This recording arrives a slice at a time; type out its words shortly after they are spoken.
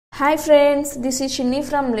Hi friends, this is షిన్ని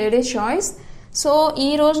from ladies choice. So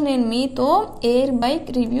ఈరోజు నేను మీతో ఎయిర్ బైక్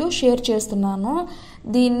రివ్యూ షేర్ చేస్తున్నాను.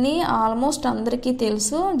 దీన్ని ఆల్మోస్ట్ అందరికీ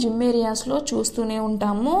తెలుసు, జిమ్ ఏరియాస్లో చూస్తూనే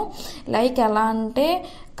ఉంటాము. లైక్ ఎలా అంటే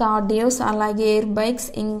కార్డియోస్, అలాగే ఎయిర్ బైక్స్,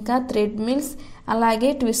 ఇంకా థ్రెడ్మిల్స్,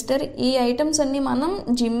 అలాగే ట్విస్టర్, ఈ ఐటమ్స్ అన్నీ మనం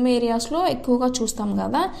జిమ్ ఏరియాస్లో ఎక్కువగా చూస్తాం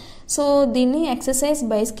కదా. సో దీన్ని ఎక్సర్సైజ్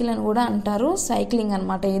బైస్కిల్ అని కూడా అంటారు, సైక్లింగ్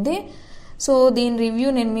అనమాట ఇది. సో దీని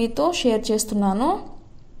రివ్యూ నేను మీతో షేర్ చేస్తున్నాను.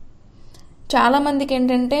 చాలామందికి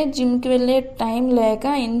ఏంటంటే జిమ్కి వెళ్ళే టైం లేక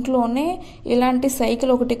ఇంట్లోనే ఇలాంటి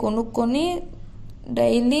సైకిల్ ఒకటి కొనుక్కొని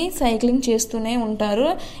డైలీ సైక్లింగ్ చేస్తూనే ఉంటారు.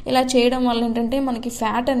 ఇలా చేయడం వల్ల ఏంటంటే మనకి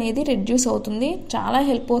ఫ్యాట్ అనేది రెడ్యూస్ అవుతుంది, చాలా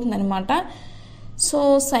హెల్ప్ అవుతుంది అనమాట. సో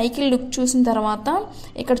సైకిల్ లుక్ చూసిన తర్వాత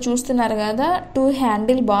ఇక్కడ చూస్తున్నారు కదా, 2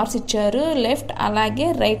 హ్యాండిల్ బార్స్ ఇచ్చారు, లెఫ్ట్ అలాగే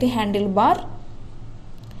రైట్ హ్యాండిల్ బార్.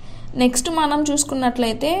 నెక్స్ట్ మనం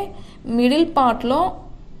చూసుకున్నట్లయితే మిడిల్ పార్ట్లో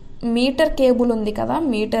మీటర్ కేబుల్ ఉంది కదా,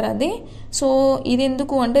 మీటర్ అది. సో ఇది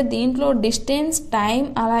ఎందుకు అంటే దీంట్లో డిస్టెన్స్, టైం,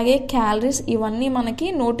 అలాగే క్యాలరీస్ ఇవన్నీ మనకి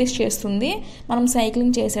నోటీస్ చేస్తుంది మనం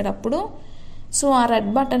సైక్లింగ్ చేసేటప్పుడు. సో ఆ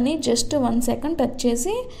రెడ్ బటన్ని జస్ట్ 1 సెకండ్ టచ్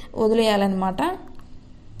చేసి వదిలేయాలన్నమాట.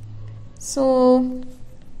 సో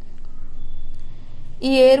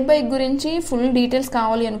ఈ ఎయిర్ బైక్ గురించి ఫుల్ డీటెయిల్స్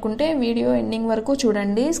కావాలి అనుకుంటే వీడియో ఎండింగ్ వరకు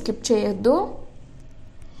చూడండి, స్కిప్ చేయొద్దు.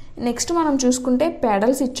 నెక్స్ట్ మనం చూసుకుంటే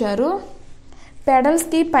పెడల్స్ ఇచ్చారు.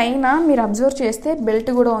 పెడల్స్కి పైన మీరు అబ్జర్వ్ చేస్తే బెల్ట్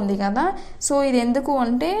కూడా ఉంది కదా. సో ఇది ఎందుకు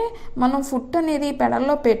అంటే మనం ఫుట్ అనేది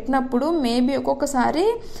పెడల్లో పెట్టినప్పుడు మేబీ ఒక్కొక్కసారి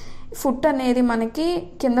ఫుట్ అనేది మనకి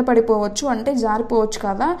కింద పడిపోవచ్చు, అంటే జారిపోవచ్చు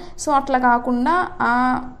కదా. సో అట్లా కాకుండా ఆ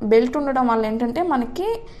బెల్ట్ ఉండడం వల్ల ఏంటంటే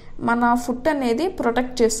మనకి మన ఫుట్ అనేది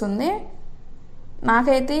ప్రొటెక్ట్ చేస్తుంది.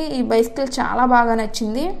 నాకైతే ఈ బైసికల్ చాలా బాగా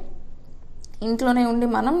నచ్చింది, ఇంట్లోనే ఉండి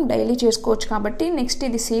మనం డైలీ చేసుకోవచ్చు కాబట్టి. నెక్స్ట్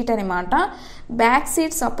ఇది సీట్ అనమాట. బ్యాక్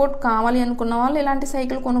సీట్ సపోర్ట్ కావాలి అనుకున్న వాళ్ళు ఇలాంటి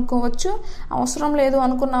సైకిల్ కొనుక్కోవచ్చు, అవసరం లేదు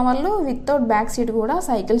అనుకున్న వాళ్ళు వితౌట్ బ్యాక్ సీట్ కూడా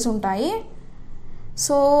సైకిల్స్ ఉంటాయి.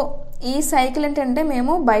 సో ఈ సైకిల్ ఏంటంటే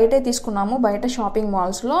మేము బయటే తీసుకున్నాము, బయట షాపింగ్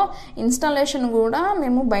మాల్స్లో. ఇన్స్టాలేషన్ కూడా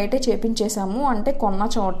మేము బయటే చేపించేసాము, అంటే కొన్న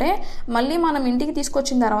చోటే. మళ్ళీ మనం ఇంటికి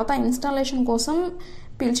తీసుకొచ్చిన తర్వాత ఇన్స్టాలేషన్ కోసం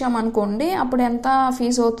పిలిచామనుకోండి, అప్పుడు ఎంత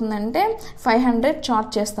ఫీజు అవుతుందంటే 500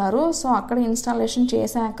 చార్జ్ చేస్తారు. సో అక్కడ ఇన్స్టాలేషన్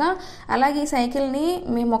చేశాక, అలాగే ఈ సైకిల్ని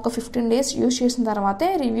మేము ఒక 15 days యూజ్ చేసిన తర్వాతే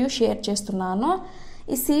రివ్యూ షేర్ చేస్తున్నాను.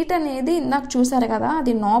 ఈ సీట్ అనేది ఇందాక చూసారు కదా,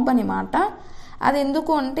 అది నాబ్ అనమాట. అది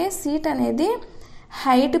ఎందుకు అంటే సీట్ అనేది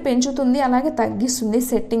హైట్ పెంచుతుంది, అలాగే తగ్గిస్తుంది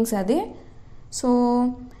సెట్టింగ్స్ అది. సో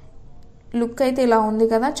లుక్ అయితే ఇలా ఉంది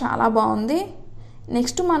కదా, చాలా బాగుంది.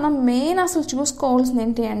 నెక్స్ట్ మనం మెయిన్ అసలు చూసుకోవాల్సింది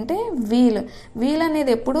ఏంటి అంటే వీల్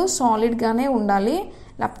అనేది ఎప్పుడు సాలిడ్గానే ఉండాలి,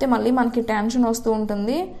 లేకపోతే మళ్ళీ మనకి టెన్షన్ వస్తూ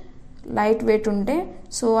ఉంటుంది లైట్ వెయిట్ ఉంటే.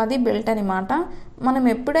 సో అది బెల్ట్ అనమాట. మనం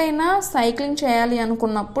ఎప్పుడైనా సైక్లింగ్ చేయాలి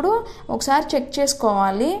అనుకున్నప్పుడు ఒకసారి చెక్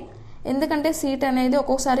చేసుకోవాలి, ఎందుకంటే సీట్ అనేది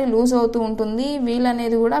ఒక్కొక్కసారి లూజ్ అవుతూ ఉంటుంది, వీల్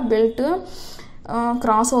అనేది కూడా బెల్ట్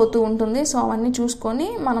క్రాస్ అవుతూ ఉంటుంది. సో అవన్నీ చూసుకొని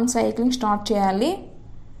మనం సైక్లింగ్ స్టార్ట్ చేయాలి.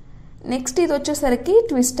 నెక్స్ట్ ఇది వచ్చేసరికి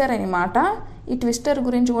ట్విస్టర్ అనమాట. ఈ ట్విస్టర్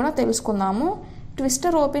గురించి కూడా తెలుసుకుందాము.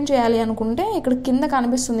 ట్విస్టర్ ఓపెన్ చేయాలి అనుకుంటే ఇక్కడ కింద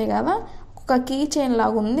కనిపిస్తుంది కదా, ఒక కీ చైన్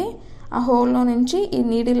లాగా ఉంది, ఆ హోల్లో నుంచి ఈ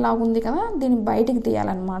నీడిల్ లాగా ఉంది కదా, దీన్ని బయటికి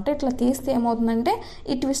తీయాలన్నమాట. ఇట్లా తీస్తే ఏమవుతుందంటే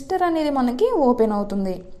ఈ ట్విస్టర్ అనేది మనకి ఓపెన్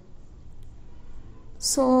అవుతుంది.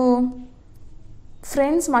 సో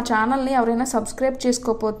ఫ్రెండ్స్, మా ఛానల్ని ఎవరైనా సబ్స్క్రైబ్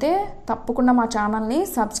చేసుకోకపోతే తప్పకుండా మా ఛానల్ని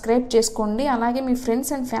సబ్స్క్రైబ్ చేసుకోండి. అలాగే మీ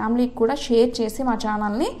ఫ్రెండ్స్ అండ్ ఫ్యామిలీకి కూడా షేర్ చేసి మా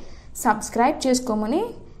ఛానల్ని సబ్స్క్రైబ్ చేసుకోమని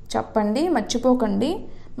చెప్పండి, మర్చిపోకండి.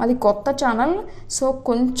 మాది కొత్త ఛానల్, సో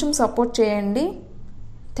కొంచెం సపోర్ట్ చేయండి.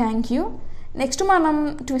 Thank you. నెక్స్ట్ మనం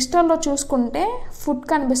ట్విస్టర్లో చూసుకుంటే ఫుట్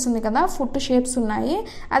కనిపిస్తుంది కదా, ఫుట్ షేప్స్ ఉన్నాయి.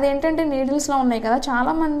 అదేంటంటే నీడిల్స్లో ఉన్నాయి కదా,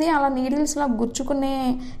 చాలామంది అలా నీడిల్స్లో గుచ్చుకునే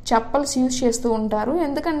చెప్పల్స్ యూజ్ చేస్తూ ఉంటారు,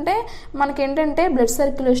 ఎందుకంటే మనకేంటంటే బ్లడ్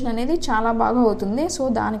సర్క్యులేషన్ అనేది చాలా బాగా అవుతుంది. సో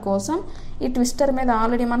దానికోసం ఈ ట్విస్టర్ మీద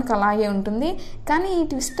ఆల్రెడీ మనకు అలాగే ఉంటుంది, కానీ ఈ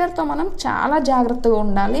ట్విస్టర్తో మనం చాలా జాగ్రత్తగా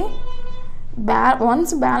ఉండాలి.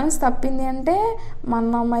 వన్స్ బ్యాలెన్స్ తప్పింది అంటే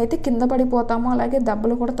మనం అయితే కింద పడిపోతాము, అలాగే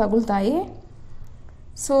దెబ్బలు కూడా తగులుతాయి.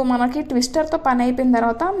 సో మనకి ట్విస్టర్తో పని అయిపోయిన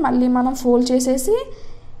తర్వాత మళ్ళీ మనం ఫోల్డ్ చేసేసి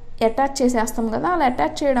అటాచ్ చేసేస్తాం కదా, అలా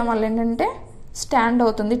అటాచ్ చేయడం వల్ల ఏంటంటే స్టాండ్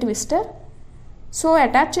అవుతుంది ట్విస్టర్. సో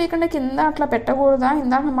అటాచ్ చేయకుండా కింద అట్లా పెట్టకూడదా,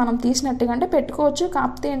 ఇందాక మనం తీసినట్టుగా అంటే పెట్టుకోవచ్చు,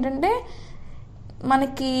 కాకపోతే ఏంటంటే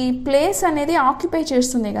మనకి ప్లేస్ అనేది ఆక్యుపై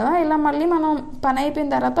చేస్తుంది కదా. ఇలా మళ్ళీ మనం పని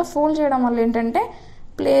అయిపోయిన తర్వాత ఫోల్డ్ చేయడం వల్ల ఏంటంటే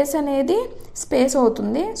ప్లేస్ అనేది స్పేస్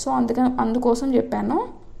అవుతుంది. సో అందుకోసం చెప్పాను.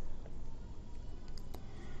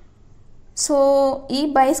 సో ఈ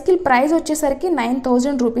బైసికల్ ప్రైస్ వచ్చేసరికి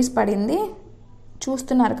 9000 రూపీస్ పడింది.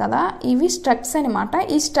 చూస్తున్నారు కదా, ఇవి స్ట్రక్స్ అనమాట.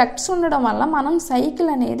 ఈ స్ట్రక్స్ ఉండడం వల్ల మనం సైకిల్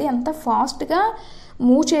అనేది ఎంత ఫాస్ట్గా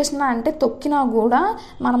మూవ్ చేసినా అంటే తొక్కినా కూడా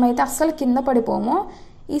మనమైతే అస్సలు కింద పడిపోము.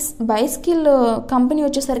 ఈ బైస్కిల్ కంపెనీ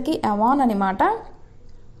వచ్చేసరికి అవాన్ అనమాట.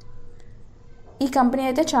 ఈ కంపెనీ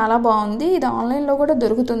అయితే చాలా బాగుంది. ఇది ఆన్లైన్లో కూడా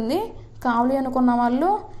దొరుకుతుంది. కావాలి అనుకున్న వాళ్ళు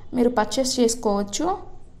మీరు పర్చేస్ చేసుకోవచ్చు.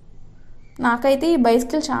 నాకైతే ఈ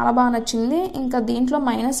బైస్కిల్ చాలా బాగా నచ్చింది. ఇంకా దీంట్లో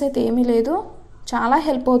మైనస్ అయితే ఏమీ లేదు, చాలా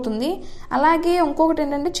హెల్ప్ అవుతుంది. అలాగే ఇంకొకటి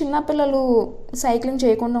ఏంటంటే చిన్నపిల్లలు సైక్లింగ్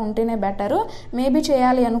చేయకుండా ఉంటేనే బెటరు. మేబీ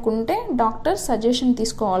చేయాలి అనుకుంటే డాక్టర్ సజెషన్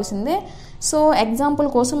తీసుకోవాల్సిందే. సో ఎగ్జాంపుల్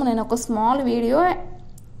కోసం నేను ఒక స్మాల్ వీడియో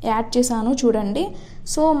యాడ్ చేశాను చూడండి.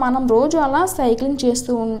 సో మనం రోజు అలా సైక్లింగ్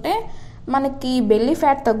చేస్తూ ఉంటే మనకి బెల్లీ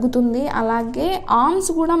ఫ్యాట్ తగ్గుతుంది. అలాగే ఆర్మ్స్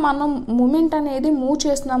కూడా మనం మూమెంట్ అనేది మూవ్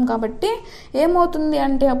చేస్తున్నాం కాబట్టి ఏమవుతుంది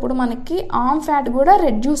అంటే అప్పుడు మనకి ఆర్మ్ ఫ్యాట్ కూడా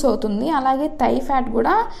రెడ్యూస్ అవుతుంది. అలాగే థై ఫ్యాట్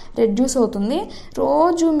కూడా రెడ్యూస్ అవుతుంది.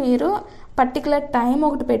 రోజు మీరు పర్టికులర్ టైం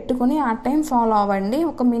ఒకటి పెట్టుకొని ఆ టైం ఫాలో అవ్వండి.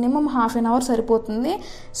 ఒక మినిమం హాఫ్ అన్ అవర్ సరిపోతుంది.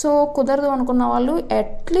 సో కుదరదు అనుకున్న వాళ్ళు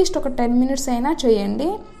అట్లీస్ట్ ఒక 10 minutes అయినా చేయండి.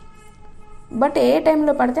 బట్ ఏ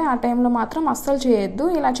టైంలో పడితే ఆ టైంలో మాత్రం అస్సలు చేయొద్దు.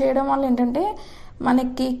 ఇలా చేయడం వల్ల ఏంటంటే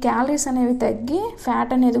మనకి క్యాలరీస్ అనేవి తగ్గి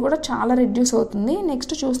ఫ్యాట్ అనేది కూడా చాలా రెడ్యూస్ అవుతుంది.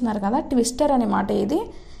 నెక్స్ట్ చూస్తున్నారు కదా ట్విస్టర్ అనమాట ఇది.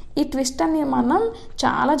 ఈ ట్విస్టర్ని మనం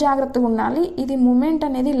చాలా జాగ్రత్తగా ఉండాలి. ఇది మూమెంట్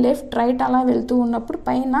అనేది లెఫ్ట్ రైట్ అలా వెళ్తూ ఉన్నప్పుడు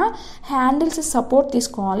పైన హ్యాండిల్స్ సపోర్ట్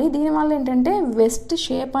తీసుకోవాలి. దీనివల్ల ఏంటంటే వెస్ట్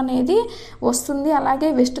షేప్ అనేది వస్తుంది. అలాగే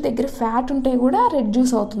వెస్ట్ దగ్గర ఫ్యాట్ ఉంటే కూడా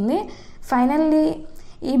రెడ్యూస్ అవుతుంది. ఫైనల్లీ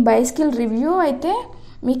ఈ బైస్కిల్ రివ్యూ అయితే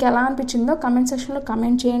మీకు ఎలా అనిపించిందో కమెంట్ సెక్షన్లో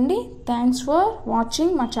కమెంట్ చేయండి. Thanks for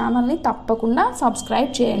watching. మా ఛానల్ని తప్పకుండా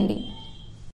సబ్స్క్రైబ్ చేయండి.